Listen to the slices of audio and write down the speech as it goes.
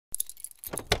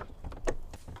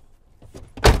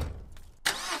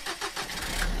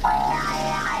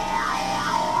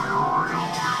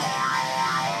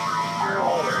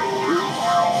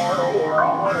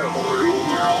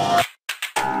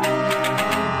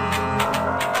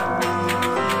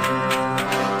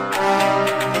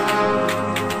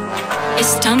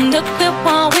Time to quit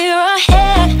while we're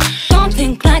ahead. Don't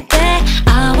think like that.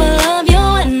 I will love you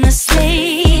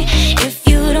endlessly. If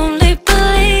you don't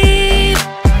believe,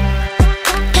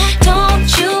 don't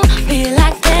you be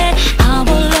like that. I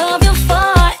will love you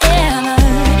forever.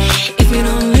 If you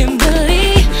don't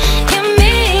believe in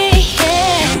me,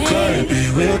 yeah. You could be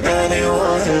with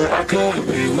anyone, I could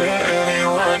be with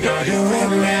anyone. You're here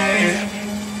with me,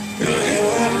 you're here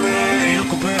with me. You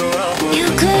could be around, you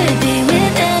could be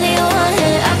with anyone.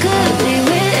 I could be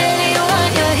with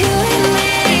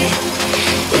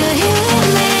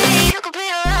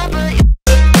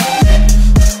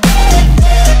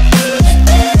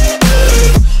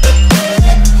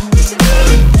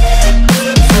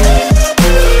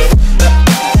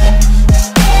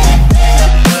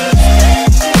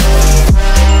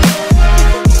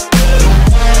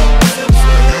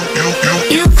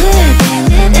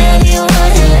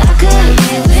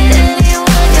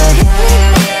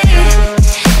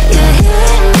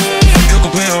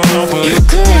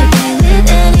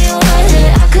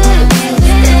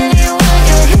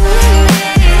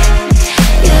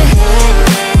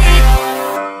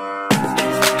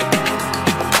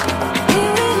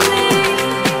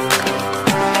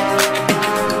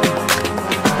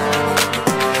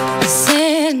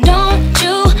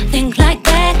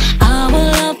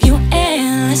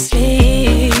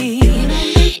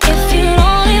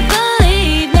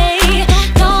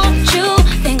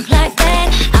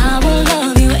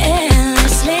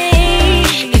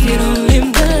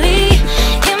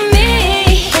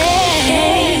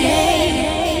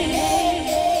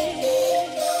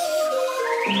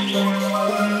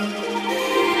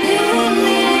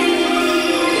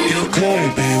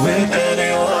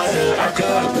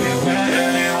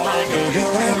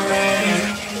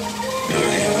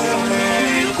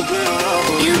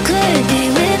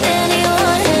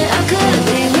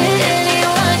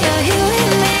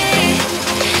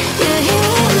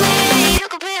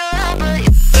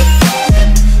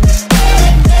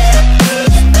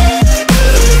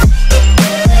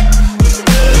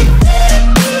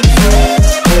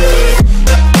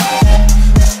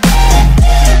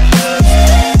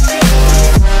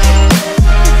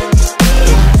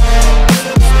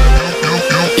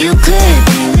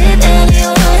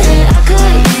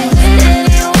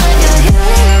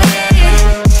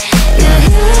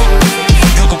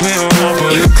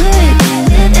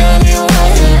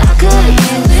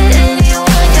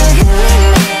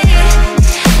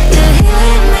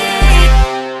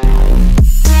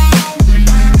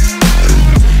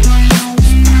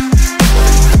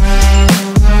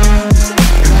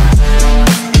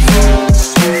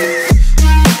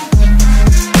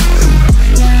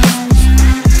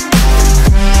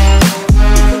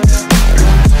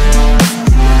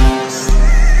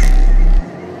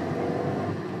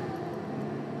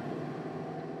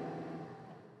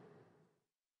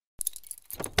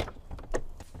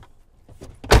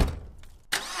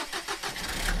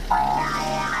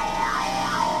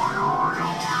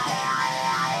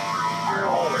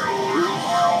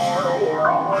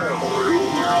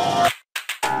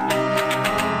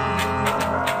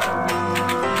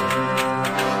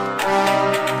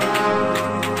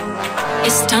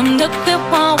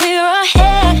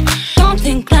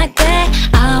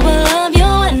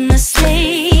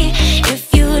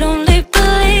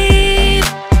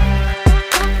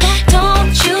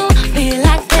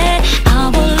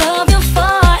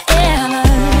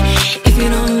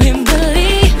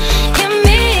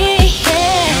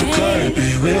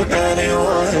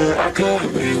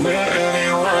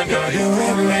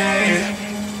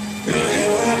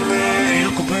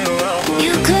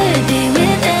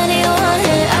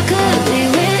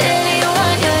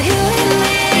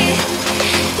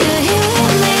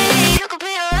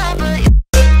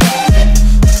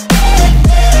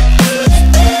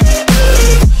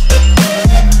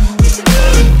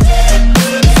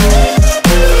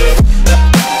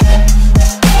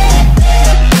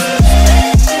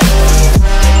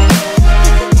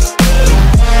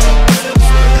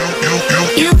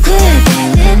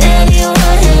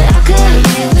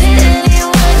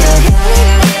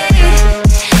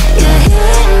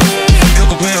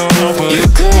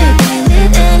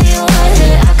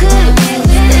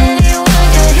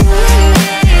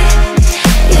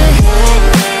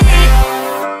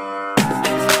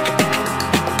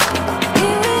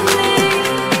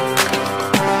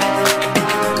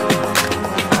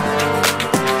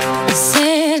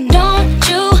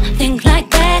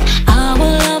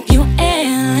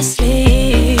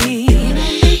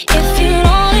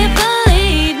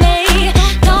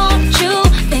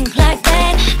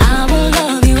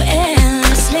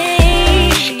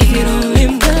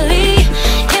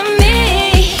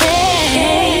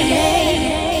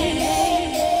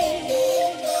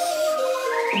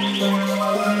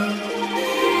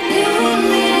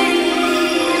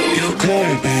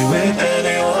could be with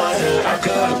anyone. I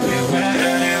could be with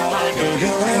anyone. You're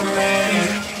here with me.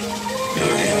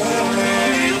 You're here with me.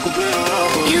 You could be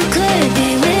around. You could be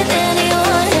with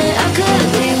anyone. I could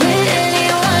be with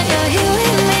anyone. You're here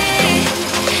with me.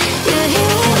 You're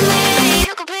here with me.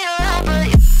 You could be around, but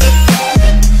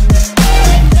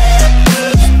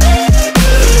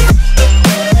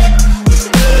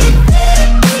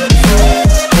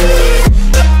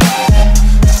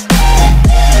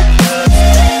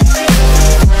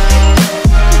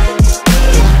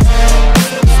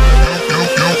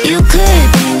you could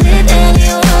be with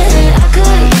anyone. I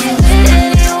could be with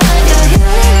anyone. You're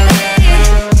here with me.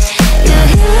 You're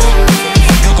here with me.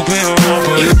 You could be around,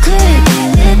 but You could be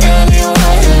with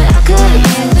anyone. I could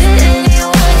be with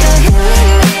anyone. You're here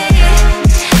with me.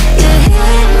 You're here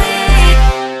with me.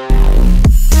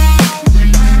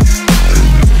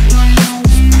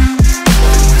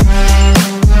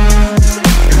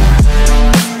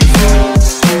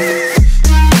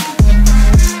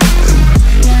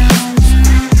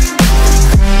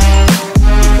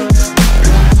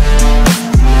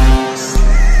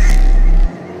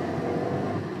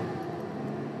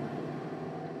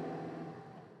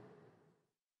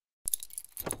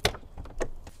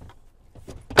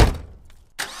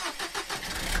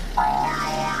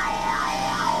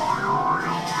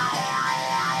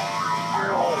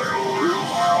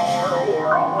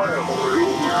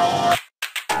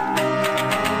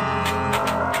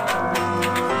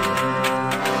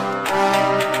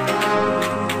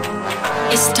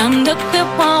 It's time to quit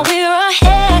while we're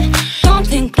ahead. Don't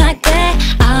think like that.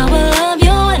 I will love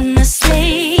you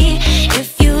endlessly.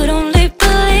 If you don't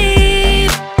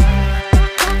believe,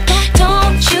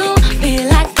 don't you be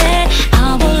like that.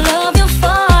 I will love you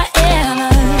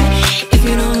forever. If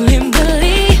you don't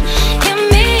believe in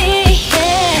me,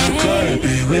 yeah. you could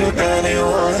be with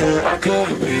anyone. I could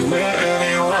be with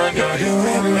anyone. You're here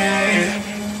with me.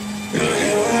 You're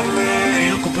here with me.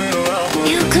 You could be around, but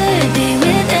You could be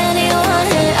with anyone.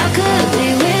 I could be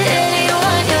with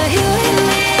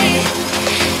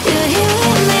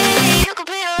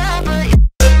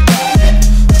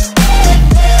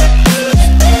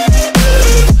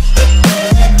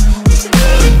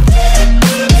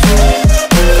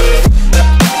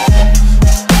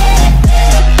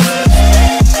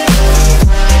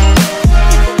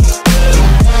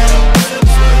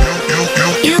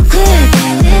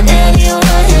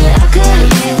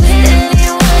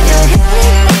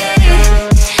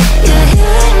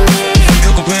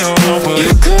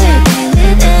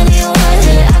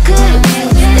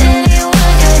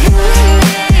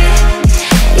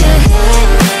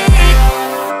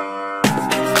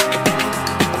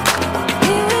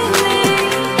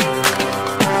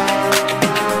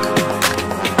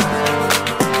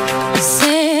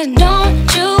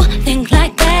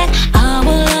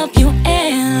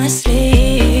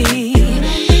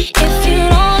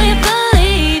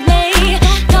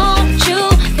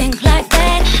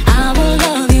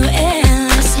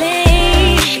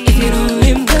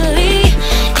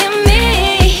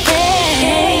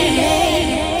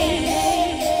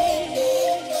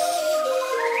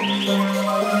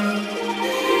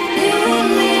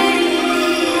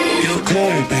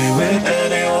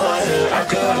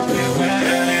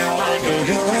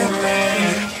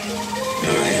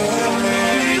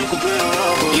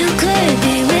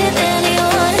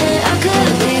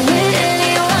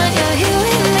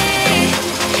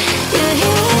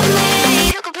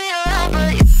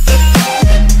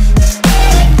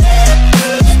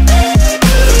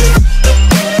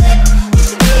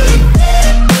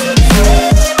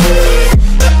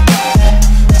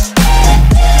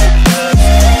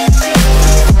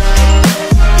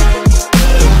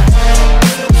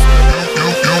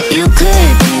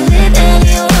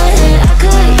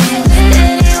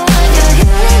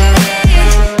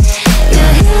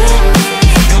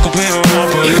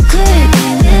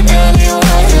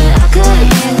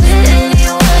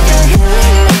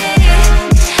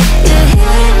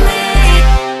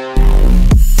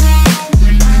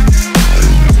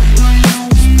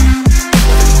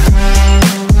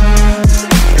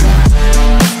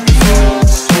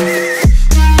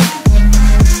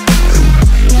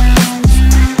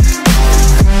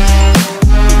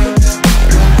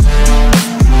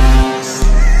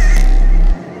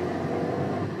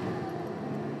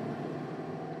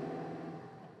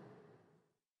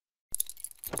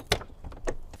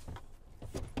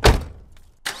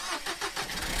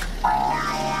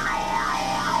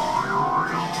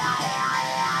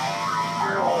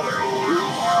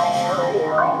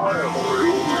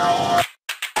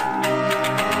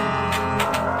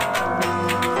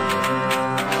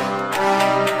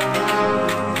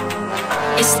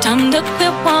It's time to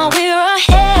quit while we're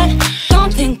ahead.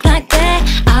 Don't think like that.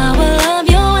 I will love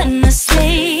you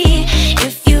endlessly.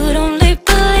 If you don't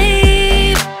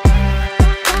believe,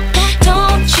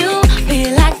 don't you be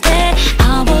like that.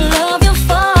 I will love you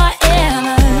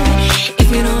forever. If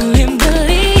you don't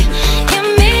believe in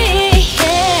me,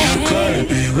 yeah. You could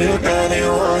be with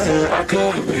anyone, I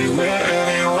could be with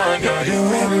anyone. You're here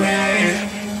with me,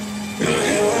 you're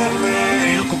here with me.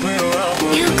 You could be around,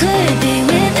 but You could be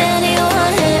with anyone,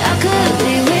 I could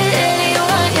be with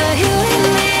anyone. You're here with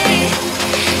me,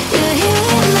 you're here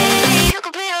with me. You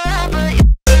could be around, but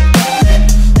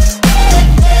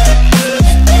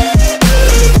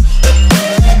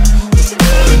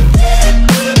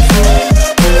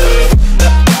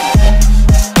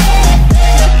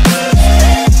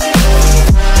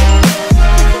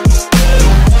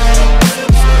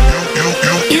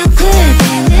you could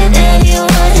be with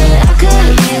anyone, I could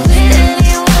be with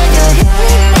anyone. You're here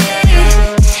with me,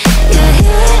 you're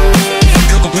here with me.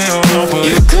 you could be around, but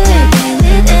You could be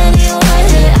with anyone,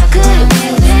 I could be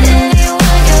with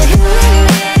anyone. You're here with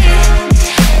me,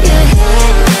 you're here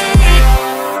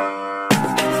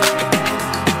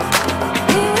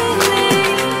with me.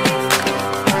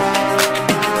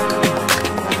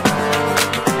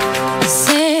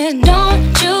 Said,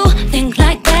 don't you think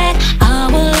like that. I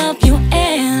will love you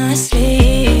endlessly.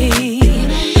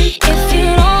 If you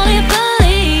only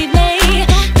believe me,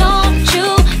 don't you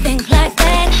think like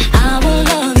that. I will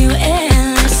love you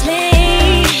endlessly.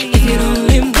 If you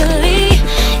only believe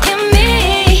in me,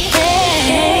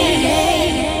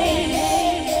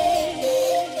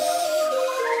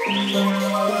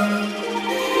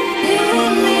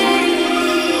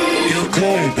 you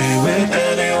could be with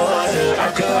anyone, I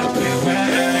could be with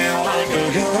anyone.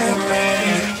 You're here with me,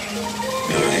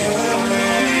 you're here with me.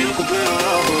 You could be around,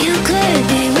 but you could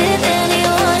be with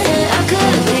anyone, I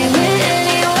could be with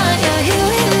anyone. You're here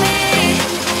with me,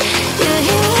 you're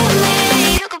here with me.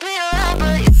 You could be around,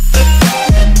 but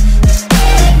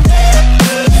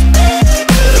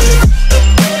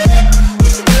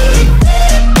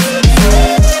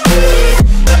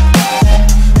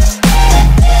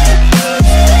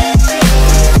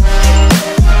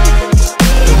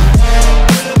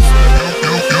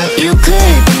you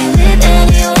could be with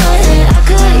anyone, I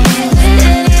could be with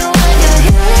anyone. You're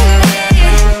here with me,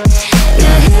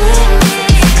 you're here with me.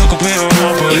 you could be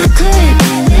around, but You could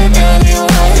be with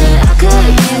anyone, I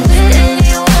could be with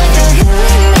anyone. You're here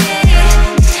with me,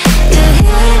 you're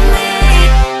here with me.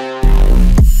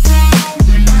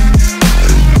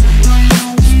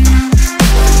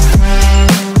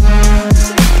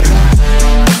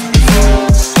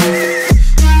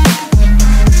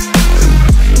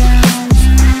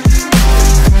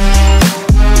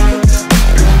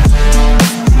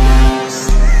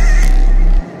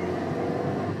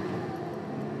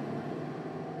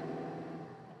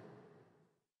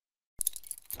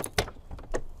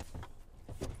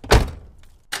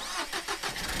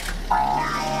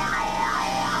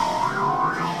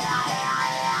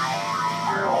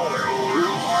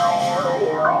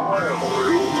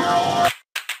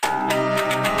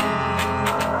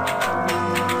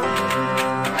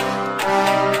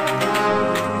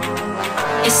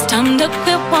 It's time to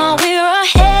quit while we're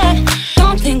ahead.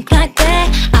 Don't think like that.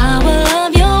 I will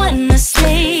love you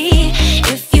endlessly.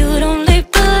 If you don't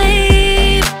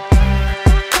believe,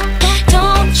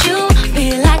 don't you be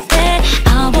like that.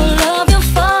 I will love you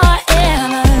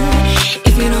forever.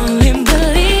 If you don't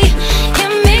believe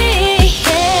in me,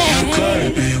 yeah. you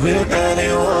could be with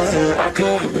anyone, I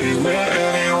could be with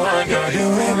anyone. You're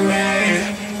here with me,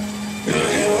 you're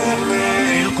here with me.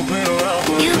 You could be around,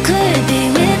 but You could be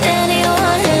with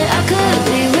anyone, I could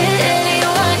be with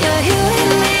anyone. You're here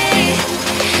with me,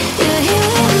 you're here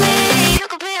with me. You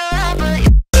could be around, but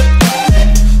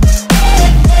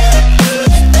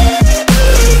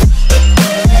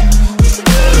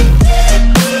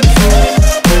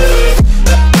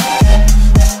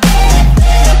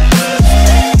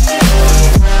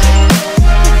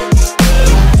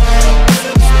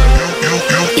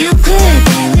you could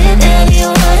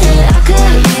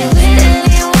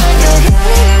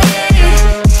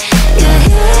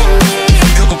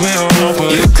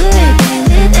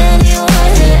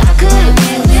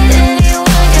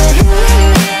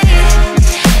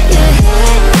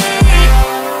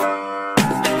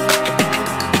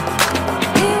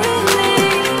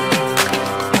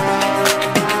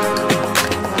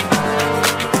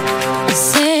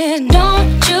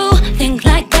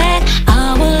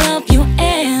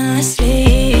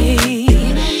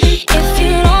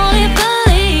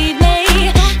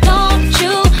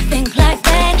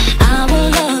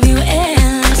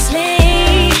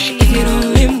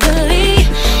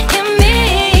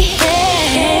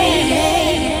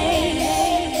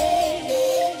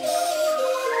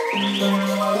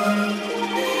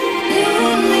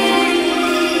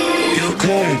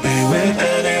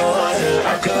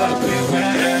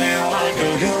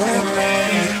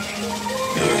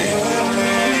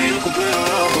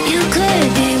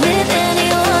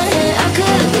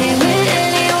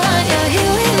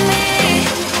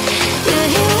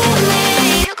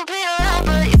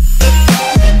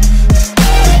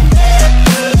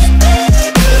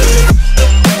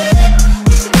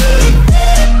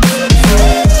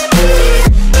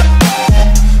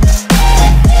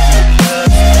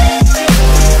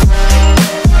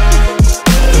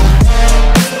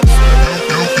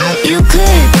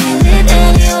could be with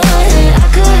anyone, I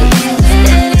could be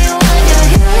with anyone. You're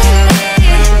here with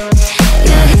me,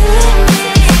 you're here with me.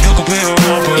 You could be a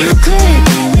robber. You could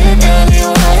be with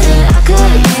anyone, I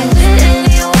could be with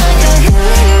anyone. You're here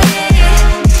with me,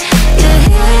 you're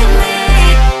here with me.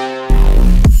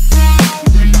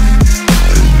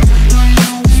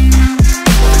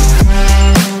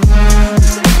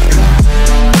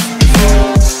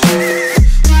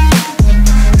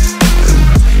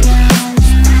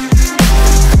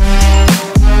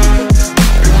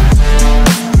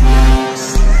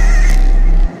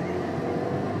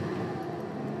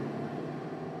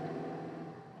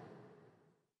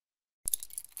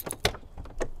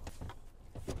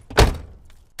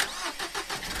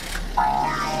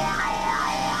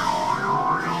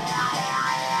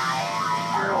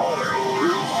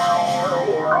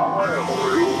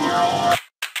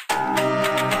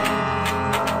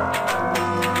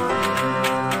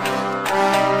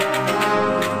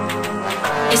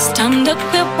 It's time to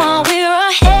quit while we're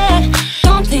ahead.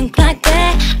 Don't think like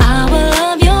that, I will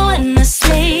love you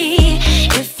endlessly.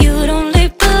 If you don't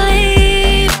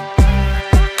believe,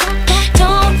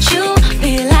 don't you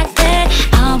be like that,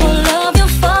 I will love you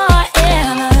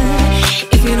forever.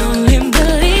 If you don't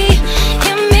believe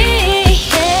in me,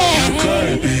 yeah. You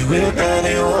could be with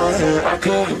anyone, I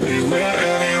could be with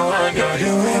anyone. You're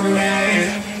here with me,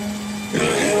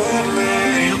 you're here with me.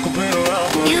 You could be a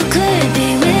robber. You could be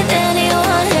with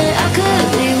anyone, I could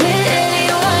be with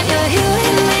anyone. You're here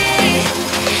with me,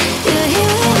 you're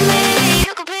here with me.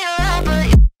 You could be a robber.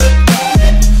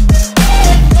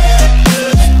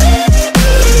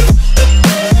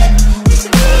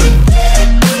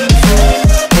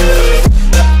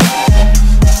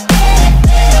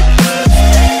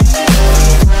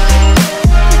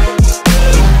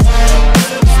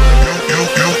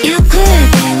 You could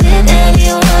be with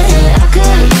anyone, I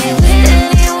could be with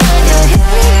anyone. You're here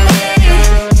with me,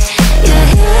 you're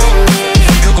here with me.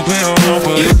 You could be a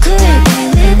robber. You could be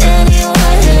with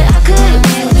anyone, I could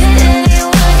be with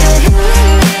anyone. You're here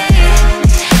with me,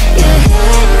 you're here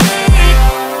with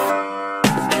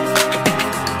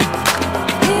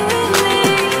me.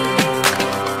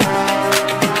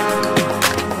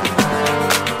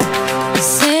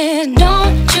 Said,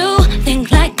 don't you think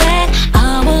like that,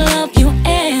 I will love you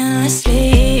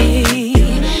endlessly.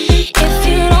 If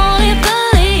you only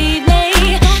believe me,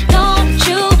 don't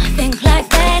you think like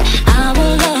that, I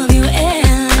will love you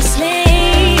endlessly.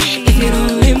 If you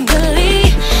only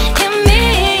believe in me,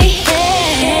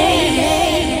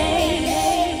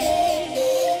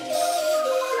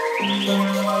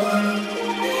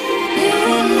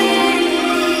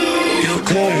 You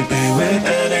could be with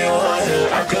anyone,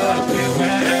 I could be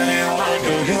with anyone.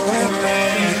 You're here with me,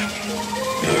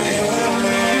 you're here with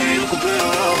me. You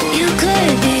could be a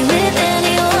robber. you could be with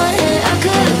anyone, I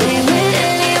could be with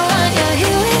anyone. You're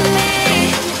here with me,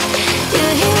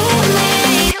 you're here with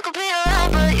me. You could be a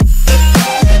robber.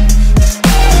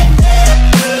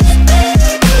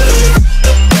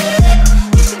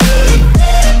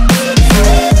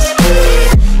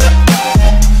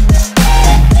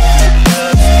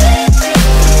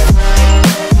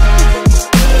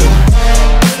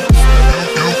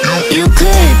 You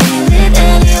could be with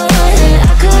anyone,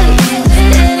 I could be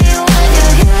with anyone.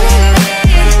 You're here with me,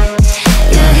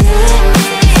 you're here with me.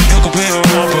 You could be a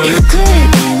robber. You could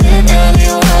be with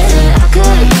anyone, I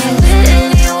could be with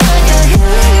anyone. You're here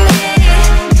with me,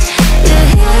 you're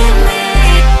here with me.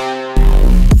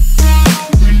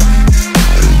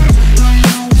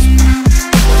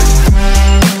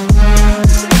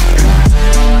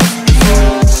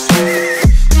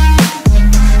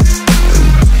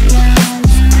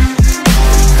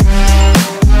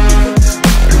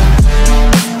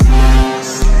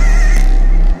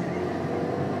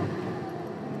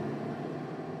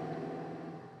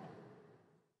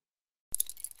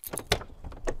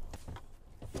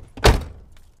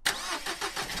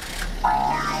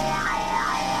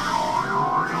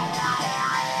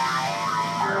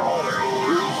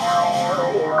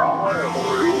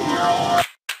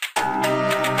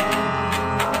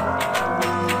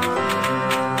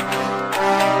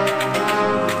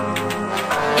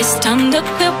 It's time to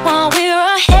quit while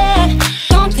we're ahead.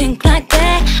 Don't think like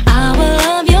that, I will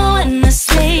love you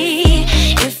endlessly.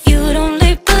 If you don't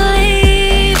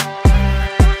believe,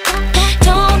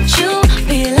 don't you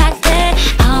be like that,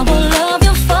 I will love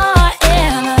you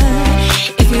forever.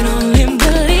 If you don't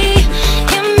believe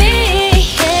in me,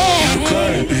 yeah. You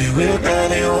could be with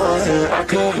anyone, I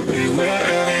could be with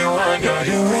anyone. You're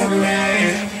here with me,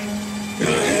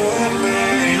 you're here with me.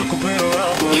 You could be a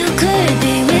robber. You could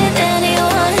be with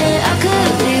anyone, I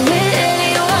could be with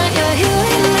anyone. You're here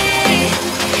with me,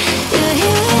 you're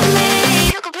here with me.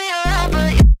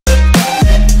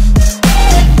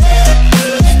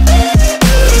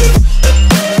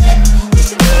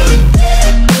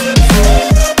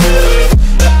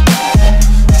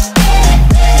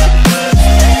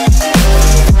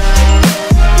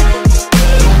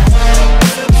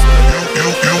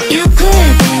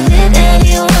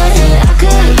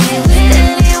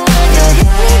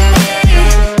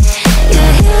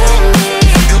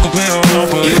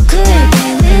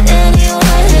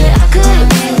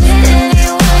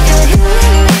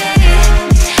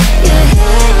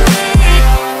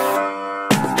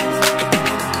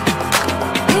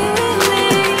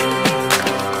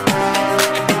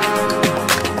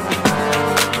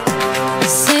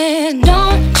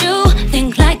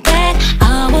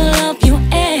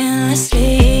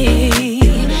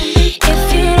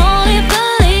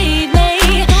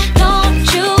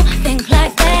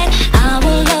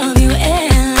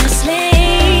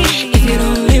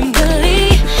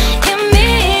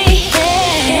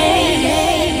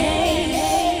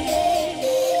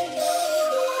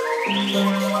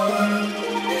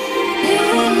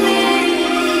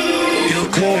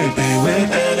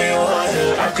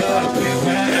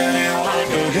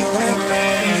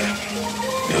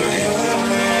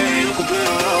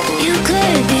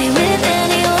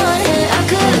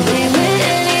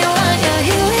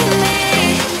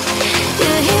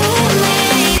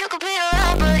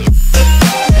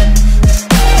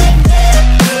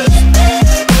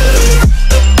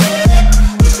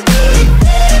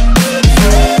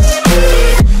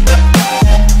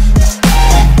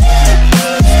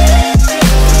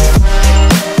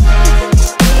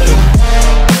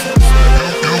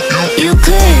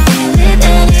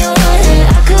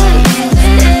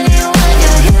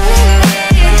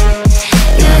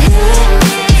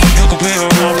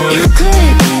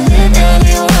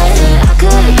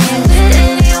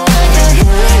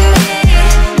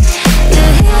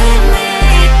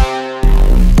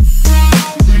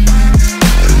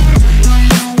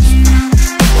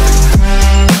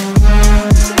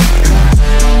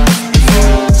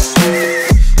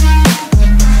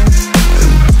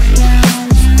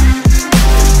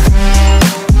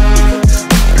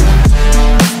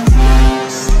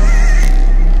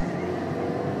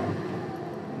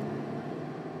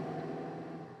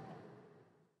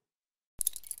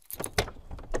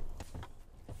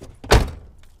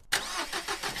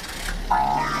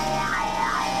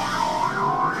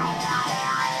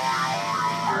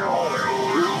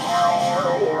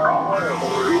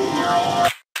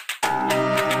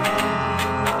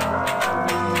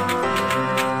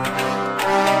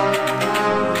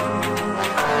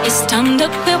 It's time to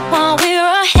quit while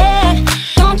we're ahead.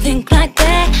 Don't think like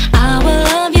that. I will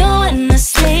love you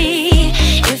endlessly.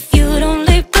 If you don't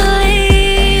leave,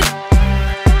 believe.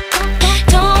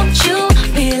 Don't you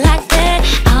be like that.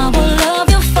 I will love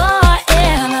you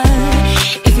forever.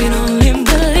 If you don't leave,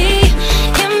 believe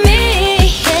in me,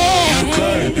 yeah. You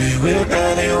could be with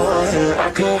anyone,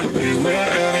 I could be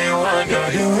with anyone.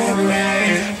 You're here with me.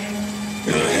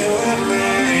 You're here with me.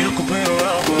 You could be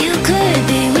around, but You could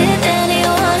be with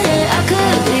anyone, I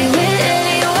could be with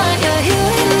anyone. You're here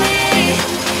with me.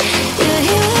 You're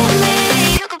here with me.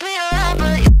 You could be around,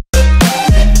 but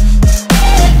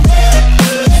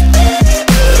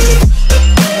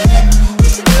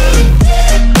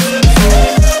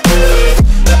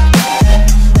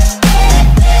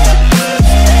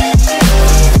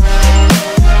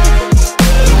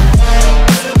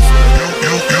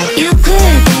you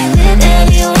could be with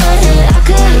anyone, I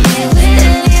could be with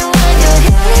anyone. You're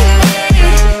here with me.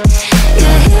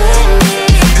 You're here with me.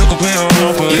 you could be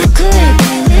around, but You could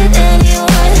be with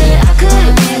anyone, I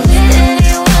could be with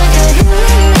anyone. You're here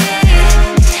with me.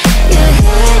 You're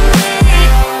here with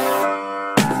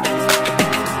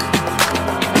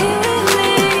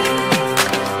me.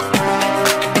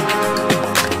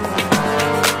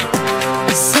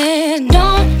 I said,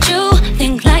 don't you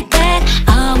think like that.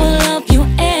 I will love you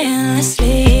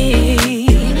endlessly.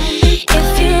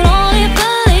 If you only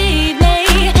believe me,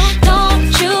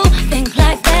 don't you think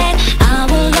like that. I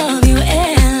will love you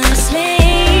endlessly.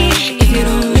 If you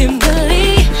don't even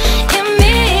believe in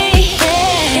me,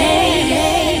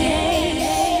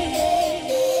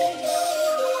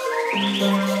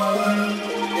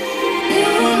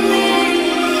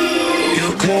 you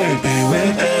could be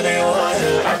with anyone,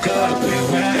 I could be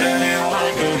with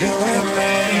anyone. You're here with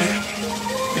me.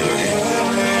 You're here with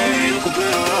me. You could be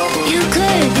around, but you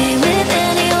could be with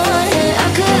anyone, I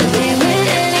could be with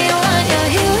anyone. You're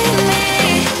here with me.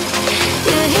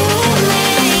 You're here with me.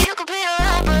 You could be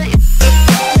around, but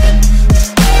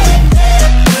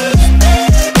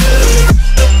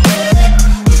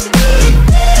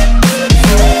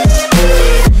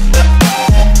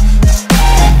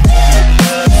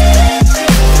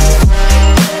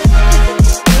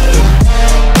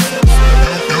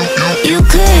you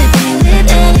could be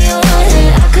with anyone,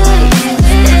 I could be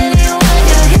with anyone.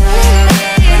 You're here with me.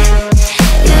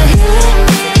 You're here with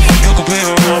me. you could be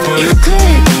around, but You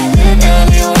could be with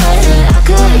anyone, I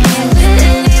could be with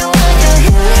anyone. You're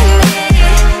here with me.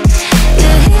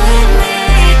 You're here with me.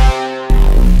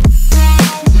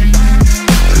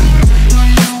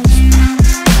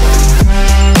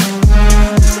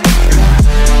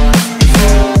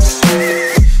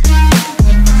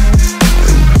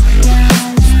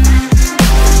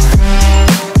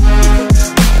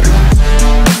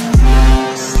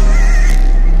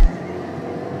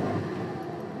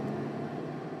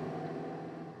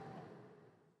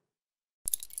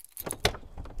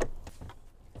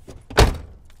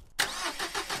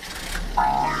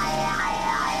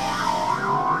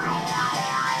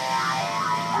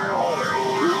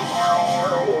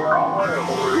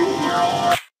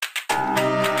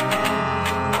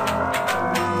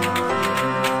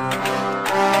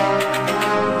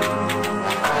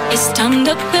 It's time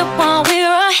to quit while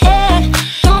we're ahead.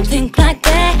 Don't think like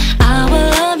that. I will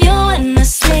love you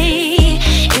endlessly.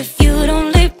 If you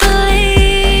don't leave,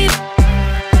 believe.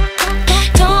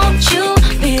 Don't you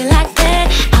be like that.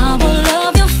 I will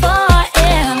love you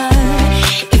forever.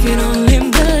 If you don't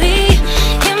leave, believe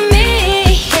in me,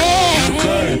 yeah. you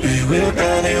could be with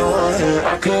anyone,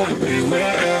 I could be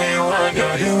with anyone.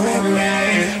 You're here with me.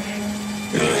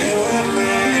 You're here with me.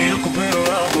 You could be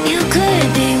around, but You could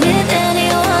be with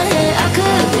anyone, I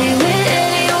could be with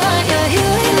anyone. You're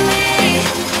here with me.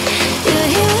 You're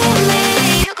here with me.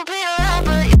 You could be around,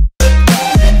 but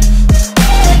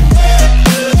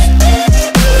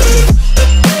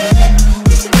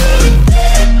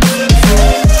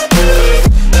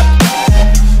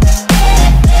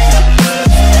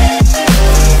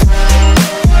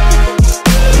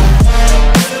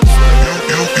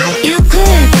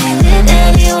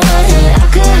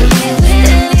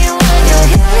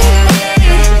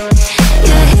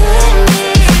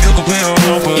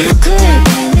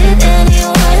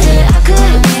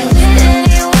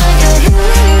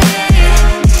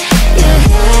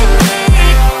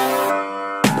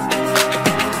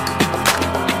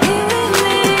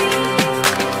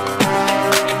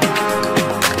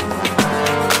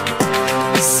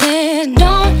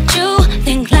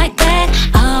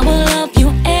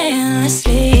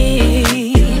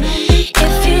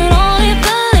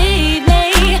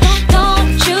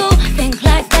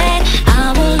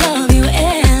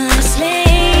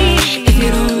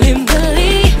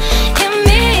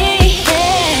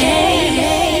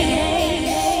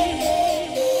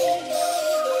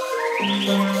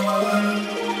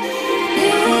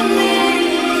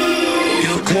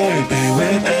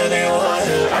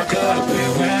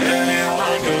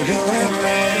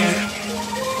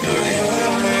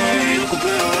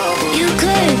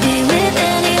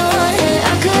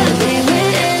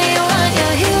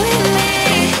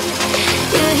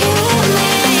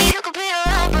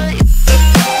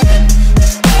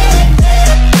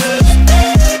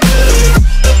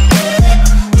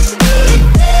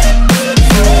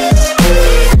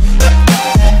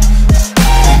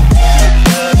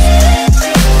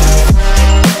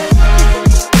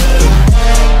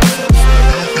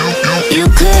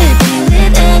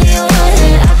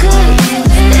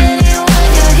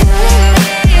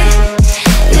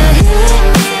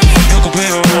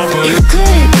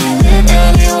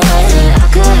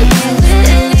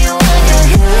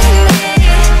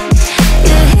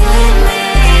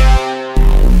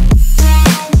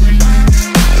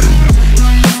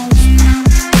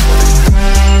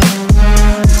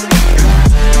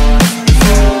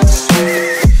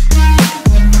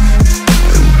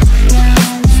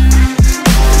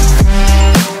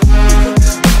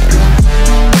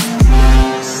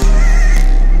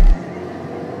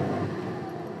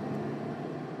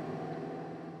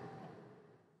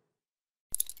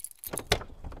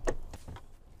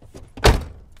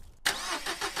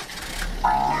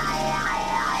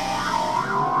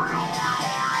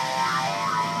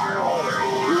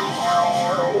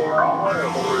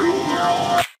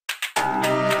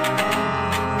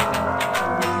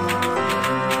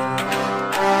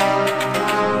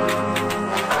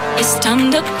time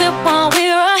to quit while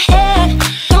we're ahead.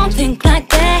 Don't think like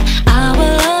that, I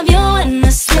will love you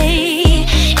endlessly.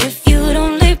 If you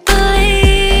don't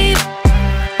believe,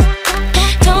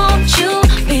 don't you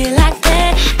be like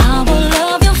that, I will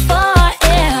love you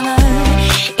forever.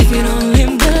 If you don't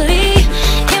believe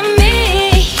in me,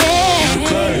 yeah. You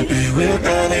could be with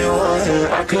anyone,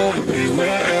 I could be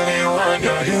with anyone.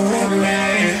 You're here with me,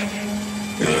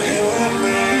 you're here with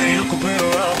me. You could be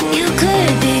around, but You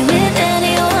could be with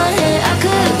anyone, I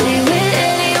could be with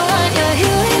anyone. You're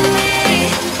here with me,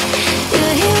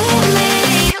 you're here with me.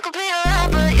 You could be around,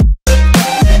 but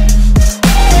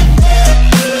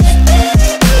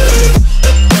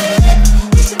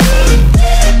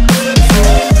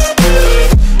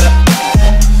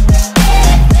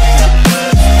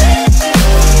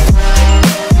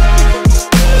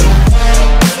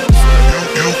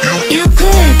you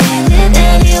could be with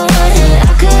anyone,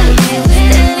 I could be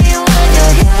with anyone.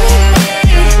 You're here with me,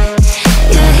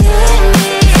 you're here with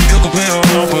me. you could be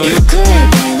around, but You could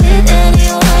be with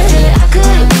anyone, I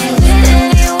could be with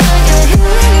anyone. You're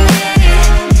here with me,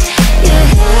 you're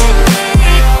here with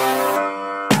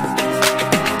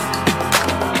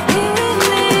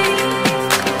me.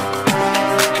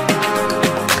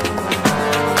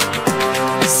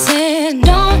 Said,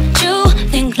 don't you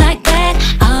think like that,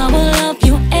 I will love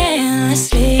you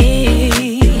endlessly.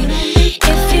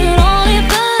 If you only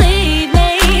believe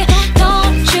me,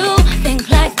 don't you think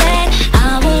like that,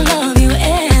 I will love you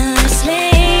endlessly.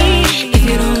 If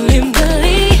you only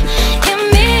believe in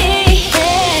me,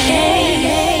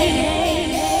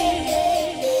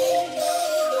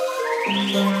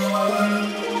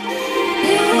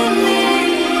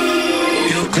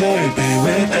 you could be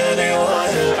with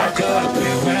anyone, I could be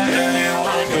with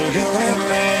anyone. You're here with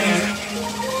me,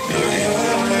 you're here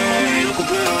with me. You could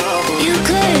be around, but you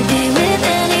could be with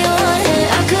anyone,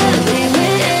 I could be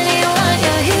with anyone.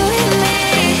 You're here with me,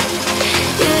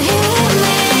 you're here with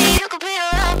me. You could be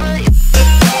around, but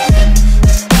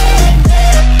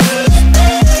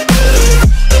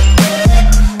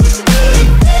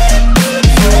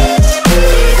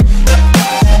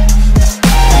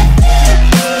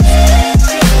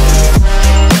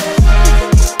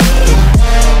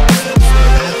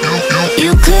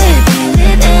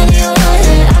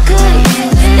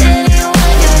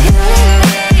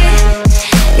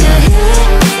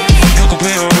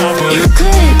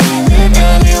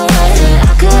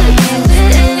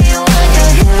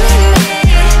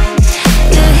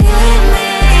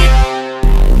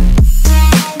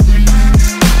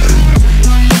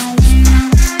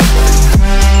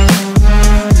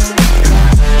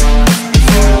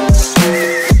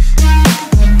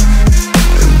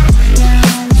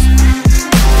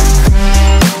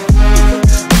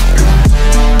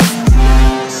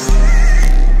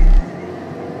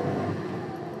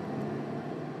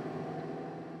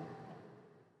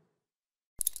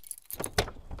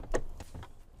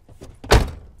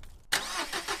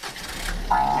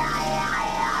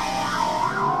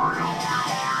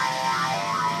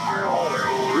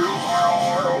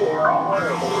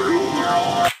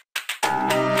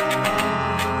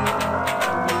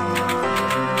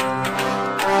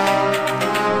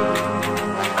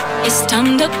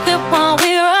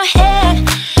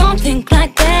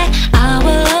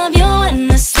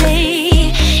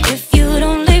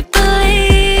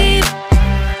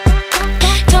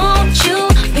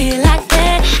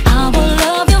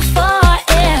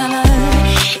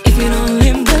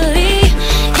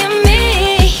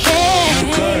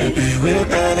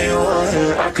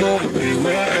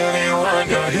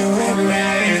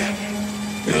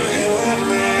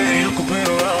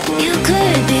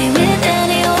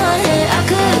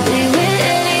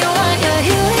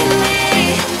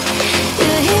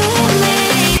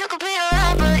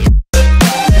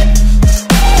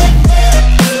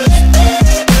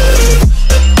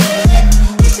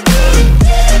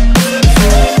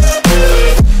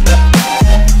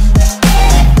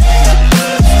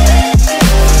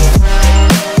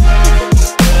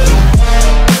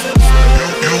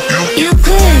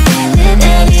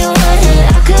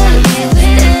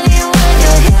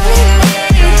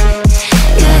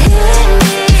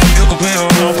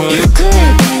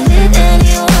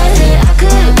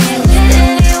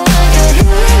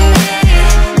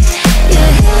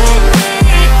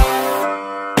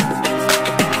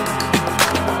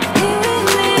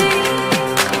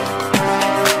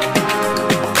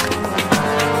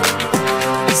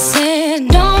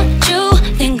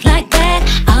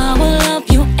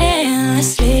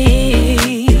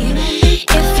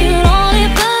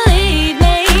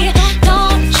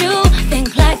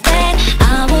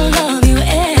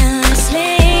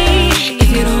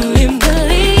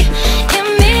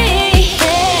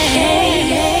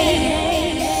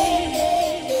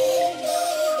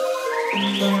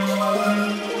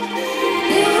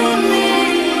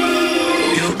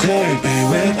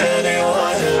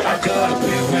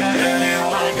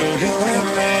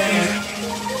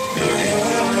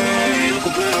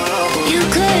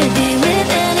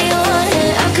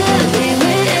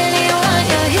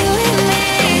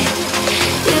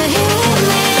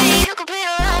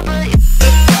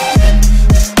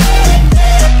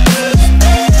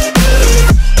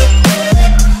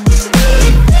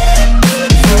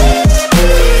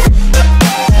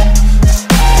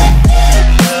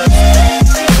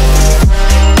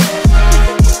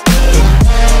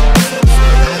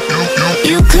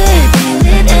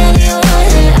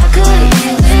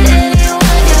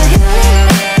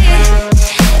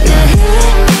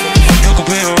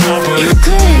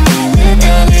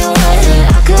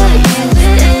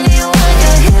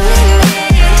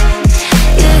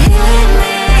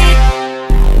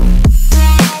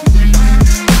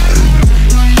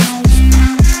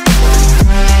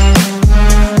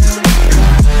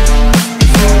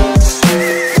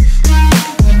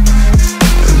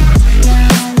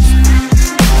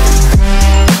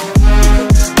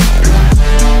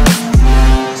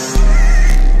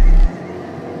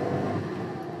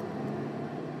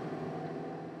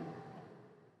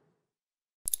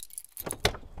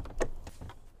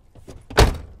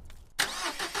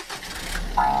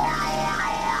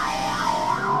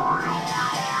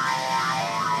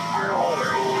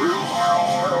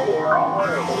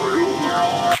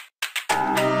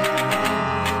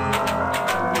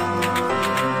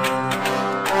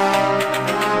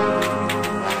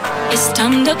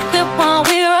time to quit while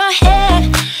we're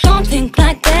ahead. Don't think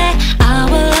like that, I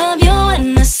will love you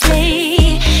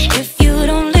endlessly. If you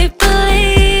don't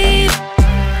believe,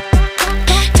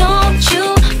 don't you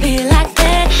be like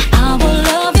that, I will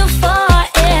love you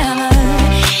forever.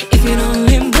 If you don't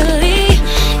believe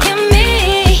in me,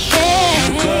 yeah.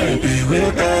 You could be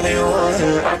with anyone,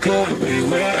 I could be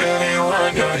with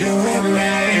anyone. You're here with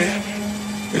me,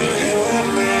 you're here with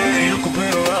me. You could be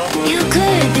around, You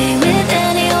could be with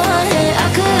anyone, I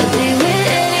could be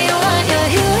with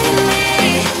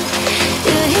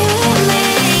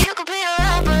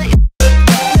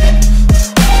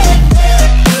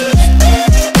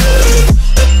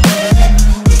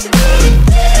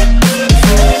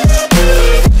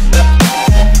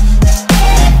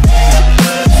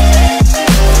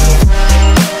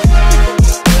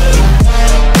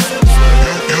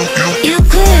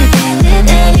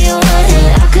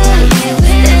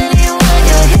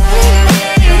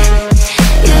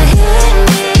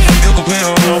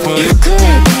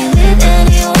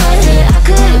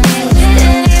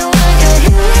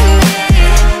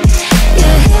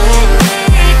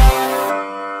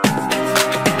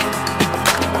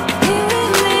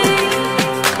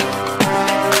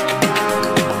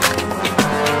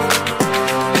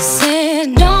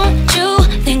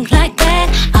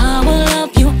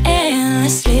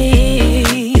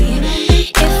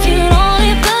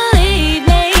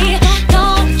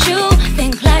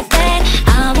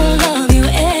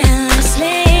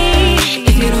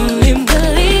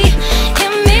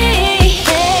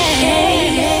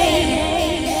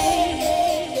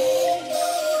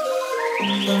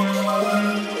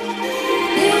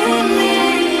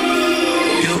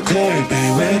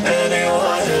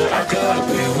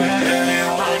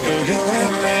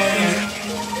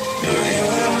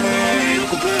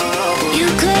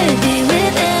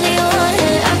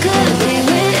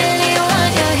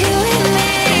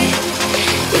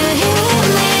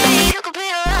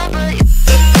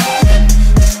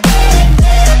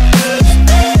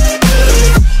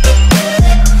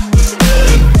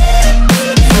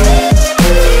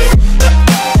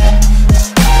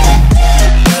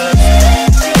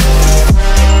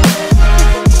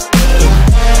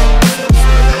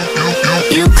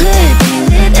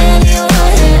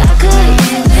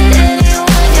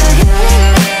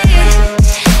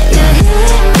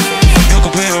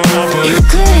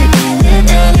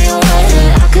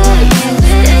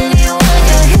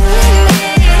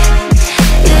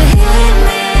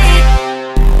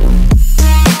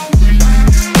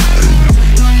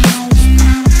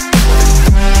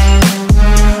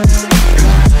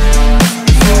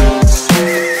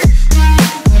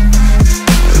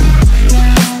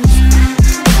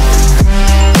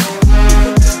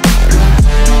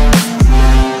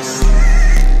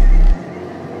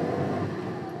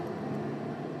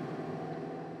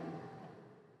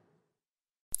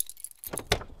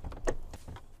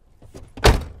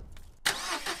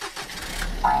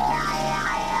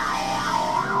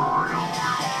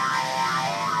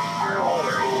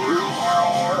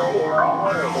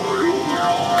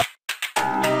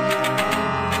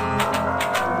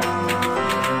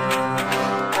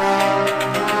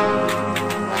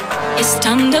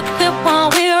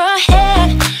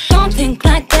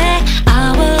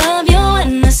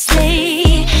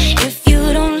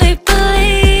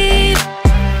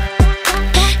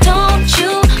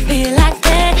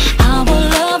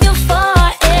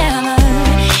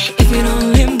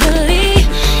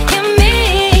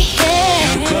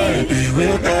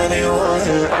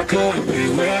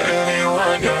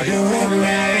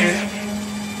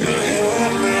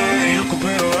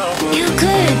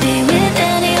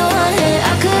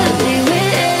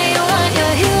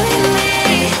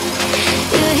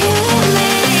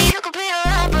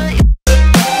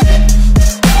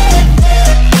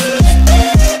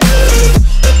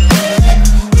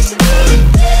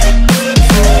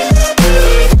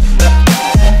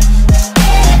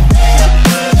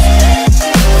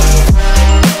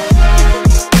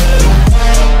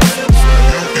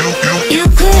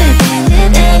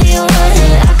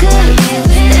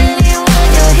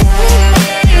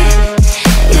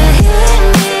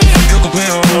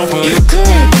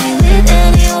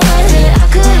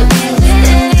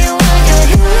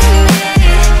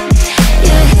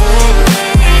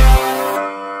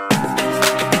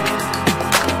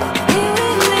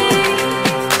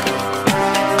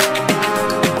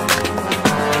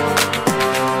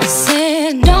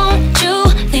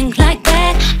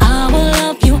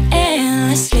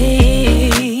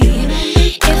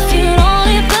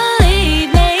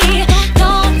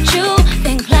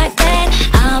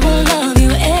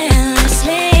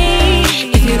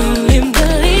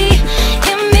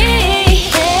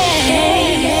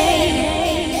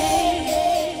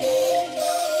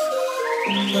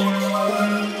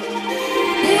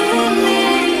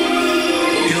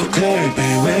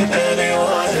with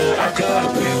anyone. I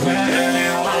could be with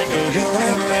anyone. You're here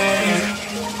with me.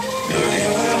 You're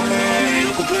here with me. You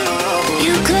could be a lover.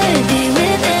 You could be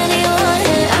with anyone.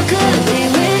 I could be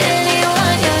with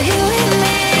anyone. You're here with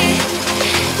me.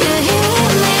 You're here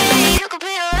with me. You could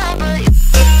be a lover.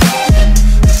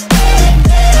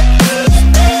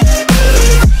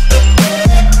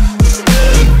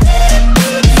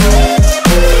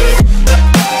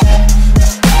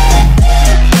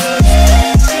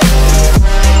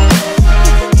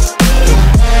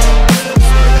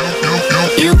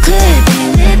 You could be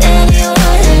with anyone.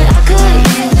 I could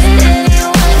be with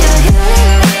anyone. You're here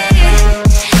with me.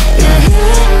 You're here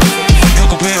with me. You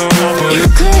could be a lover. You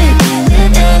could be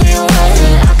with anyone.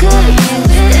 I could be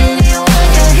with anyone.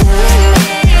 You're here with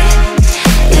me.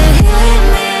 You're here with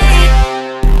me.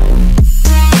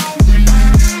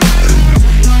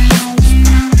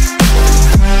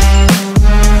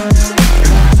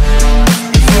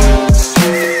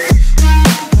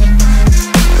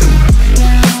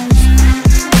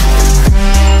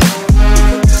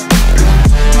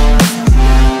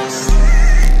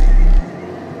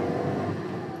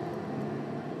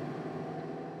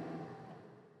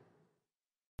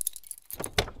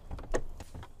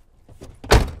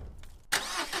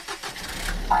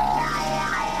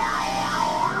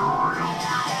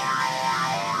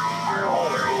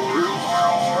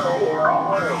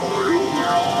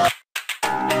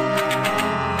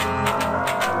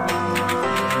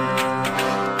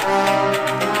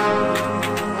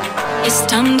 It's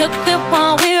time to quit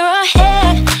while we're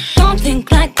ahead. Don't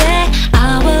think like that.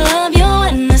 I will love you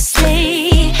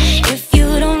endlessly. If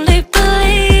you don't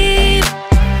believe,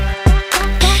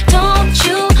 don't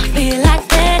you be like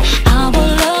that. I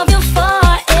will love you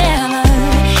forever.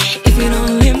 If you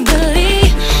don't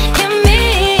believe in me,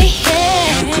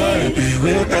 yeah. You could be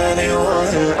with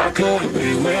anyone. I could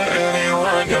be with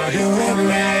anyone. You're here with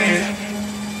me.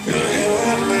 You're here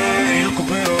with me. You could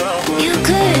be a lover. You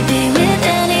could be with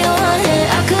anyone.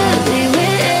 I could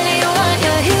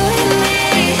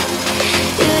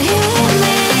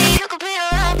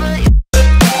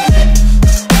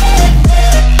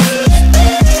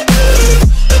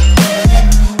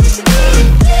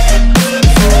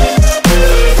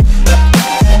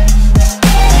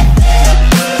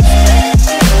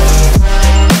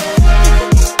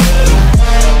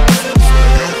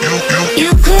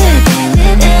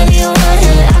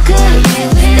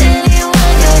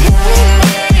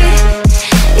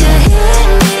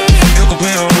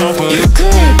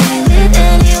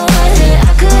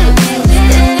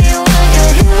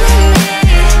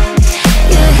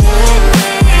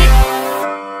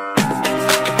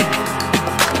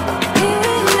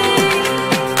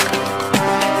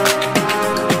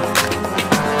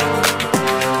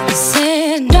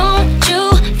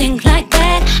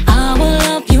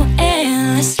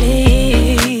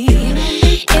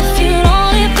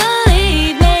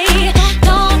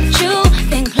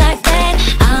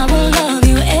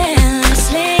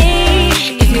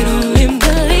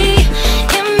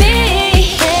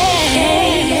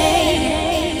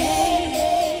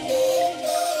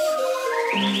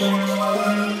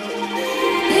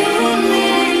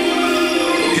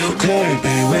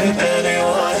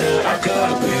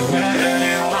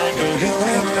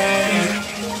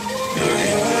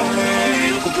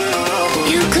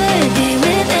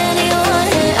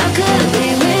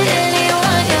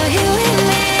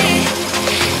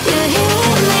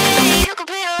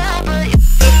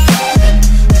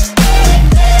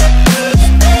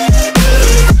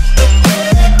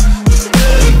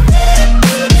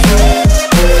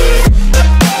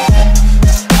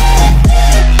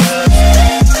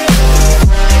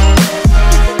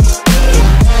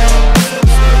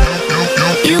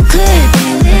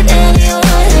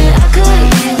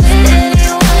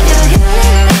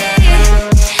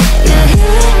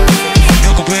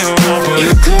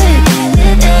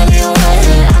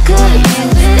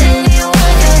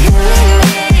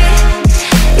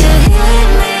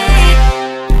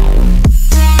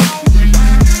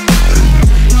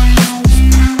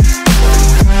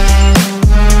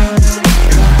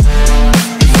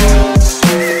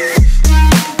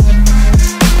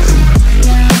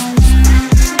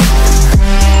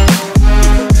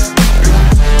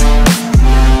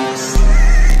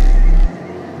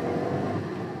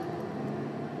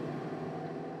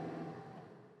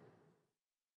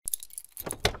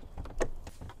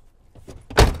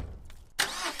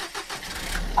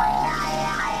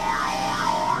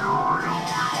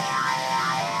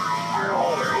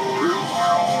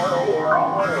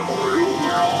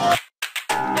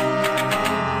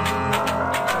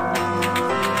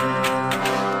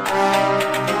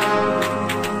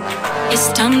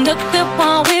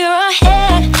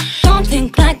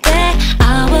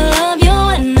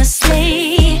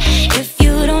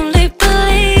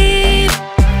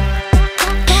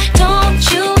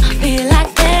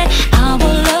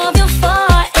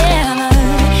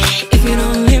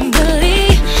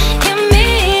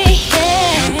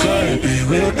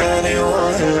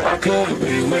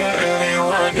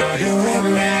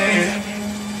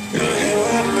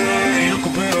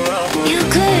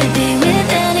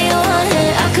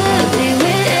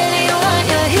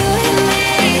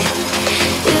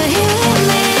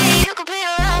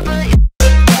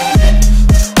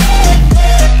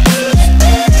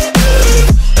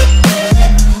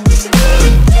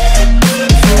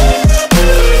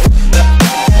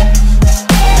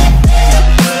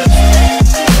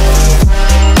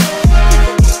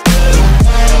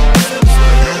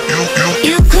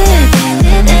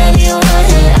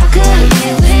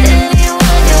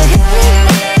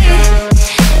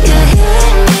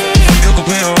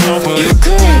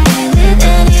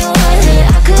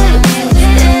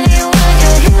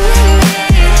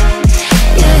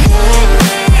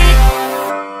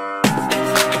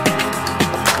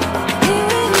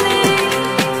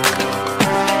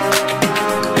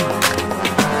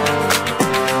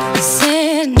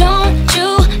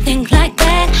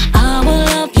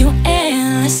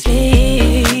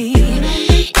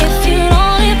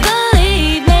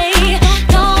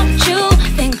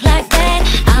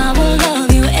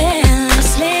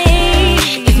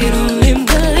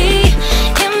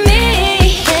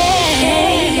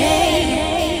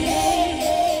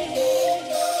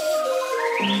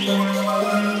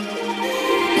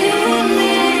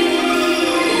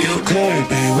could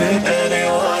be with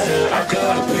anyone. I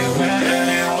could be with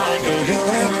anyone. You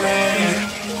and me.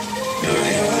 You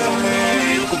and me.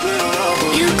 You could be around.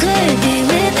 You could be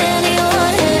with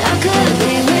anyone. I could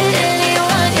be with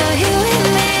anyone. You're here with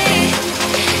me.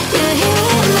 You're here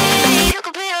with me. You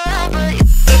could be around, but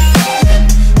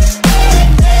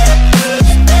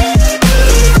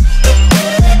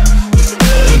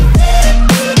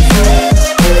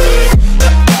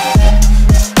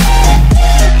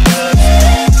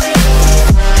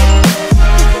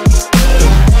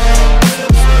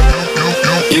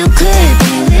you could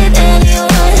be with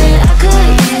anyone. I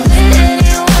could be with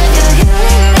anyone. You're here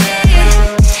with me.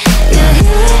 You're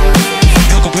here with me.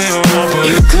 You could be around, but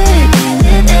You could be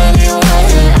with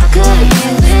anyone. I could be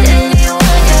with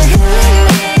anyone. You're here with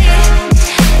me.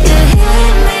 You're here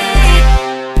with me.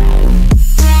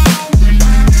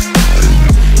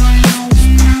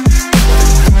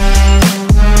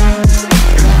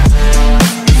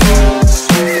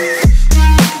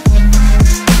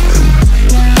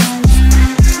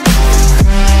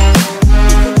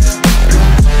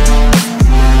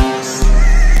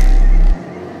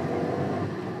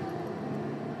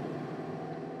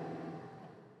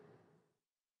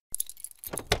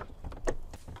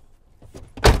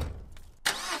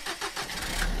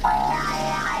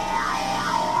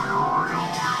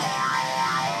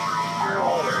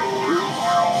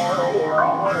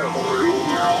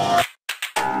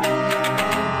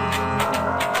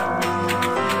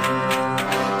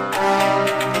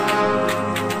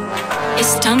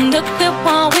 It's time to quit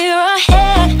while we're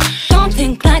ahead. Don't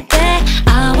think like that.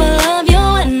 I will love you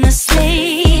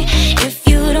endlessly. If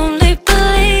you don't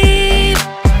believe,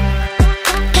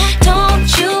 don't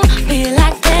you be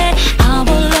like that. I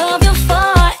will love you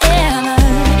forever.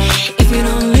 If you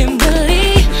don't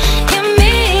believe in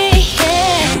me,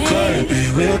 yeah. you could be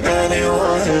with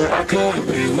anyone. I could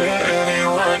be with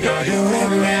anyone. You're here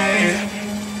with me.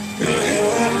 You're here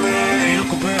with me. You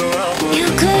could be around, but You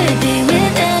could be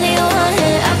with anyone.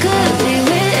 I could be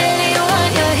with anyone.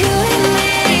 You're here with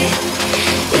me.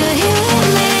 You're here with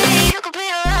me. You could be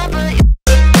around, but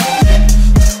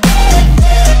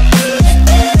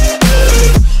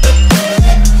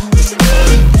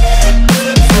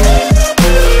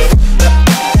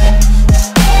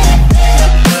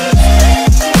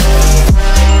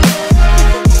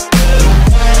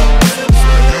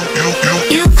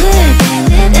you could be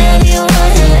with anyone.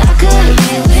 I could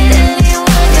be with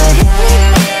anyone. You're here with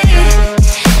me.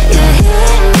 You're here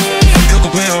with me. you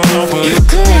could be around, but You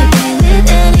could be with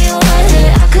anyone.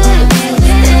 I could be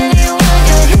with anyone.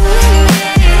 You're here with me.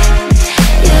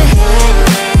 You're here with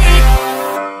me.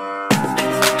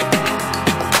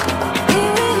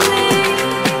 Here with me.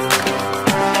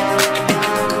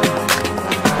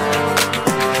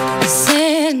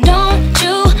 Said, don't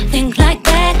you think like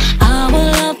that. I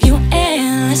will love you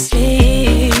endlessly.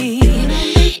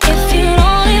 If you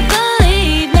only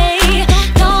believe me,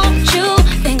 don't you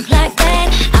think like that.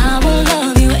 I will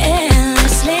love you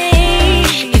endlessly.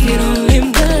 If you only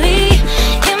believe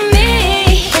in me,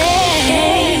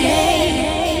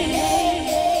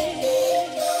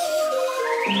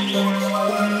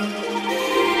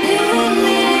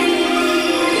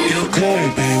 you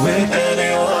could be with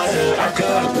anyone. I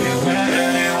could be with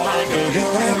anyone. You're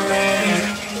here with me.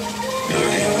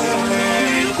 You're here with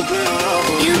me. You could be around,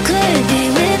 but You could be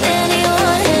with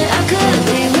anyone. I could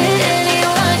be with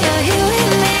anyone. You're here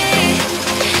with me.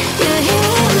 You're here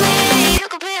with me. You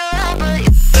could be around, but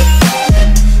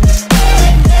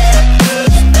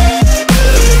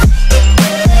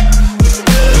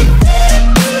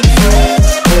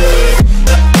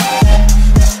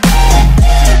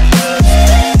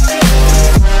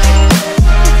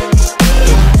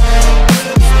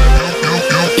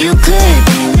you could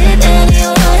be with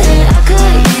anyone. I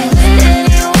could be with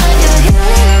anyone.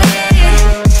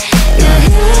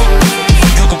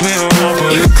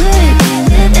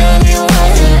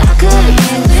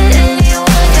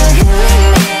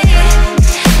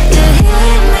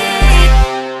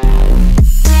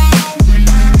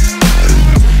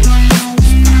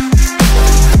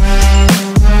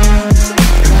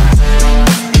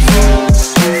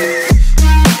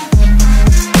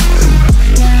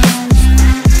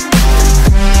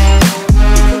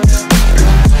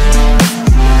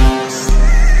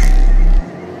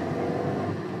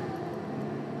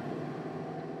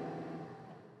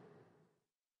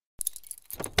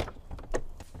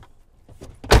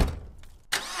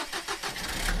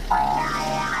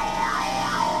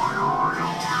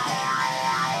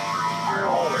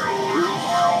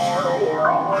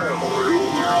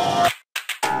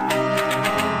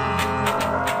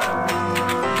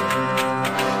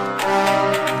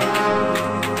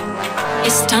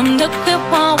 It's time to quit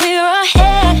while we're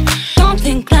ahead. Don't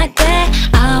think like that.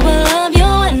 I will love you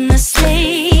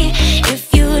endlessly.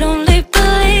 If you don't leave,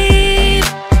 believe.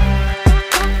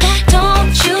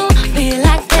 Don't you be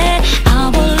like that. I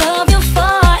will love you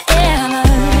forever.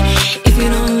 If you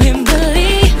don't leave,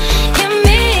 believe in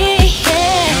me,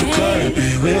 yeah. You could be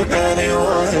with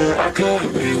anyone, I could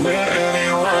be with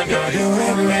anyone. You're here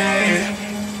with me.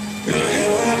 You're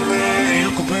here with me. You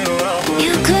could be around, but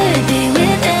You could be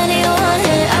with anyone,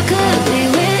 I could be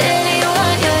with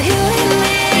anyone. You're here with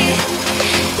me.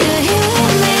 You're here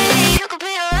with me. You could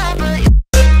be around, but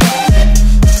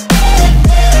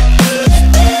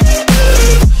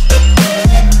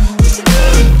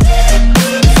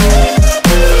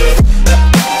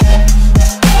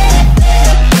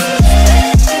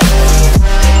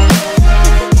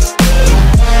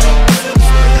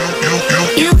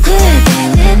you could be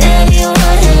with anyone,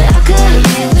 I could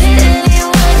be with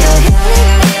anyone. You're here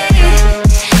with me.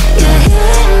 You're here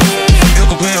with me. you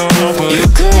could be around, but You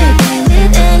could be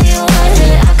with anyone,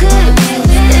 I could be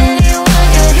with anyone.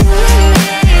 You're here with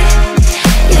me.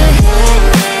 You're here with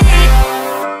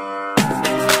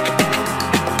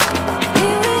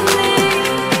me.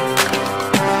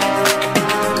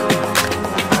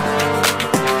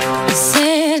 I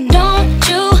said, don't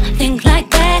you think like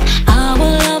that. I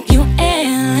will love you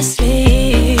endlessly.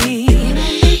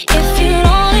 If you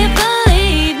only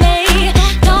believe me,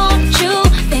 don't you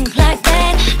think like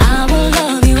that. I will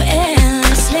love you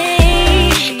endlessly.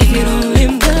 If you only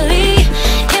believe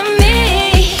in me,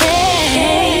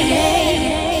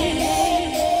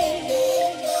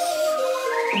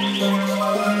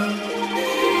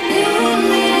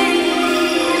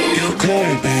 you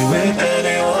could be with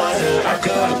anyone, I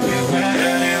could be with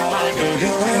anyone. You're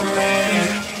here with me.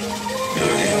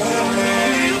 You're here with me.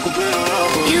 You could be around,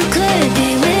 but you could be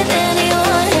with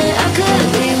anyone, I could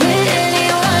be with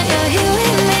anyone. You're here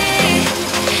with me.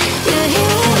 You're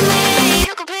here with me.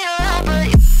 You could be around, but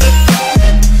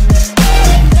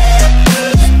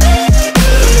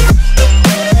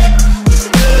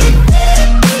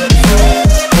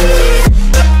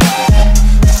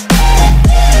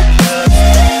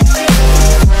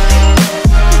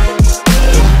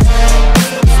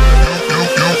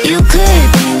you could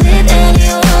be with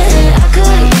anyone, I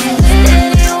could be with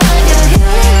anyone. You're here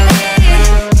with me.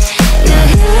 You're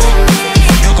here with me.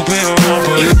 you could be around,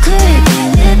 but You could be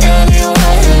with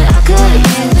anyone, I could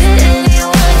be with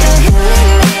anyone. You're here with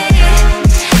me.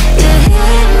 You're here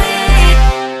with me.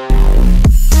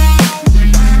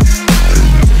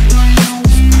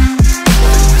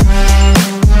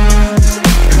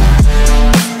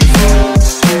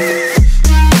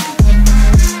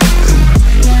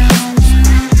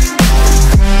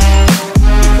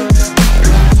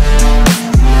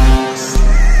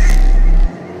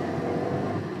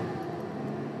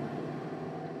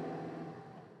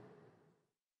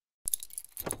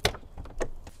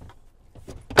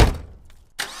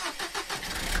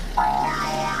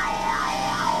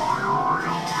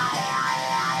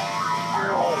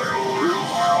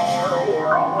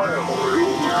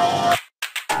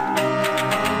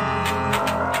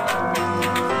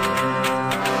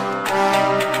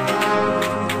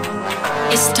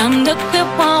 It's time to quit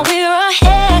while we're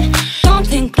ahead. Don't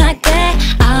think like that.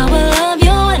 I will love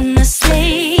you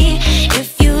endlessly.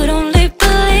 If you don't leave,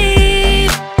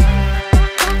 believe.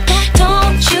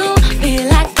 Don't you be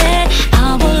like that.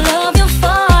 I will love you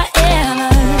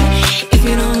forever. If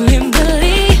you don't leave,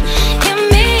 believe in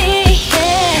me, you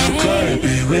yeah. could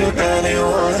be with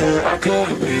anyone, I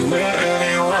could be with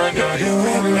anyone.